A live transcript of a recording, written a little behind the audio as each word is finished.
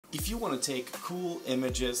If you want to take cool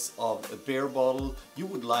images of a beer bottle, you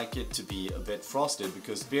would like it to be a bit frosted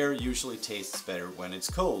because beer usually tastes better when it's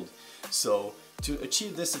cold. So to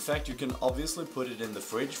achieve this effect, you can obviously put it in the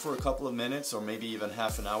fridge for a couple of minutes or maybe even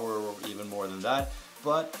half an hour or even more than that.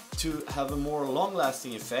 But to have a more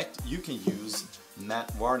long-lasting effect, you can use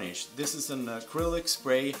matte varnish. This is an acrylic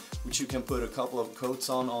spray which you can put a couple of coats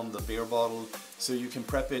on the beer bottle, so you can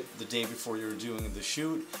prep it the day before you're doing the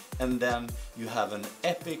shoot, and then you have an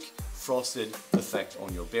epic frosted effect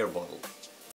on your beer bottle.